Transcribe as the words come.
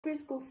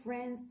Preschool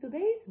friends,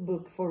 today's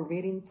book for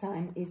reading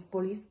time is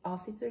Police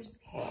Officer's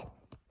Help.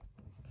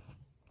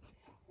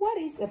 What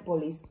is a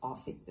police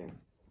officer?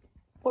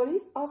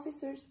 Police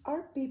officers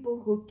are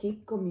people who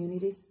keep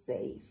communities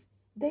safe.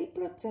 They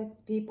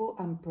protect people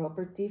and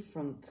property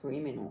from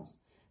criminals.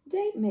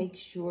 They make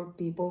sure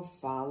people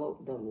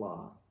follow the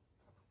law.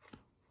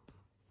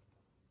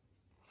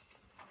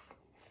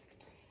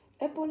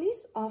 A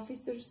police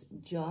officer's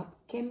job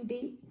can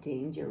be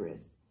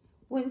dangerous.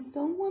 When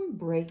someone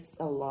breaks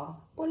a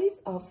law,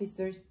 police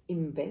officers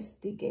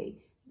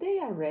investigate. They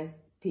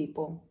arrest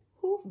people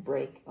who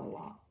break a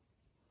law.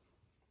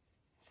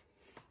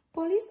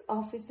 Police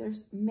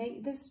officers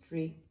make the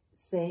streets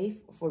safe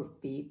for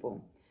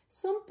people.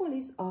 Some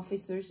police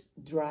officers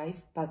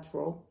drive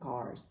patrol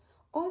cars.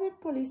 Other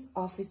police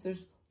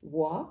officers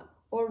walk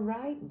or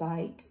ride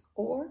bikes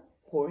or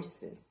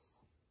horses.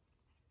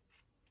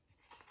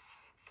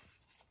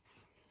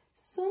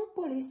 Some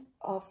police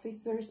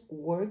officers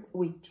work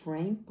with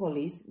trained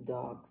police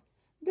dogs.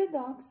 The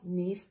dogs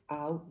sniff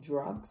out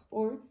drugs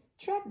or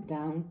track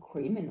down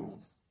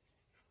criminals.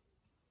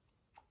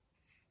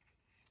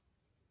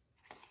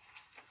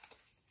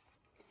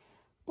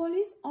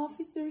 Police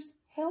officers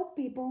help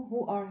people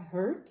who are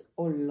hurt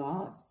or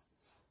lost.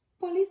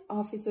 Police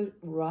officers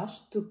rush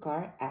to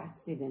car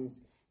accidents.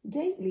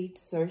 They lead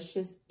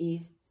searches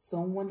if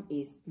someone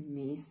is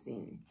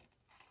missing.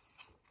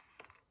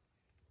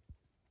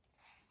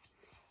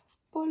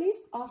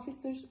 Police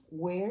officers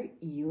wear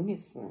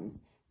uniforms.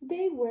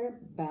 They wear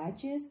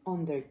badges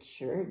on their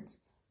shirts,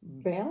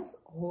 belts,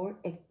 or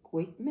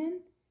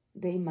equipment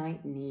they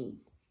might need.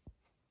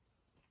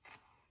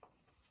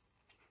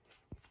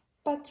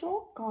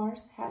 Patrol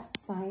cars have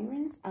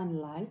sirens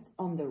and lights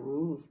on the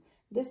roof.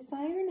 The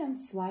siren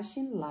and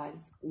flashing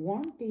lights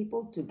warn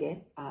people to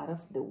get out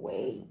of the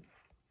way.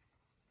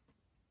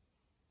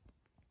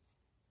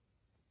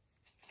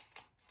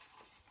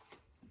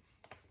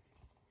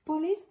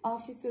 Police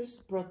officers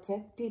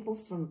protect people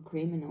from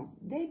criminals.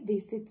 They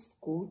visit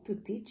school to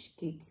teach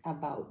kids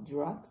about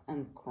drugs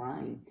and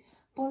crime.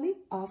 Police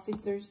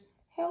officers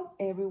help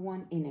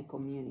everyone in a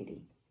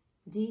community.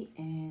 The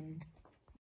end.